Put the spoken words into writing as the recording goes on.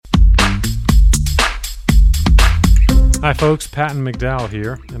Hi folks, Patton McDowell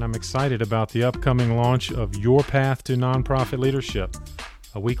here, and I'm excited about the upcoming launch of Your Path to Nonprofit Leadership,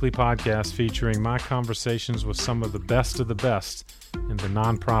 a weekly podcast featuring my conversations with some of the best in the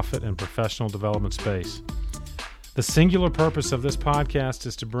nonprofit and professional development space. The singular purpose of this podcast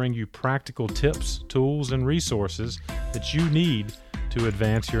is to bring you practical tips, tools, and resources that you need to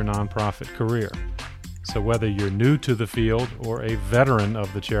advance your nonprofit career. So whether you're new to the field or a veteran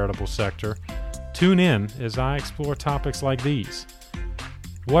of the charitable sector, tune in as I explore topics like these.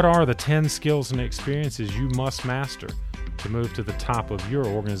 What are the 10 skills and experiences you must master to move to the top of your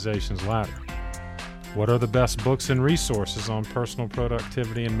organization's ladder? What are the best books and resources on personal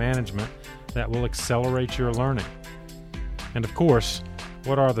productivity and management that will accelerate your learning? And of course,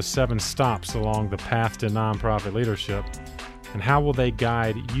 what are the 7 stops along the path to nonprofit leadership, and how will they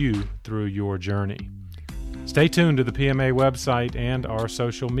guide you through your journey? Stay tuned to the PMA website and our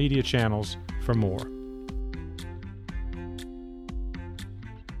social media channels for more.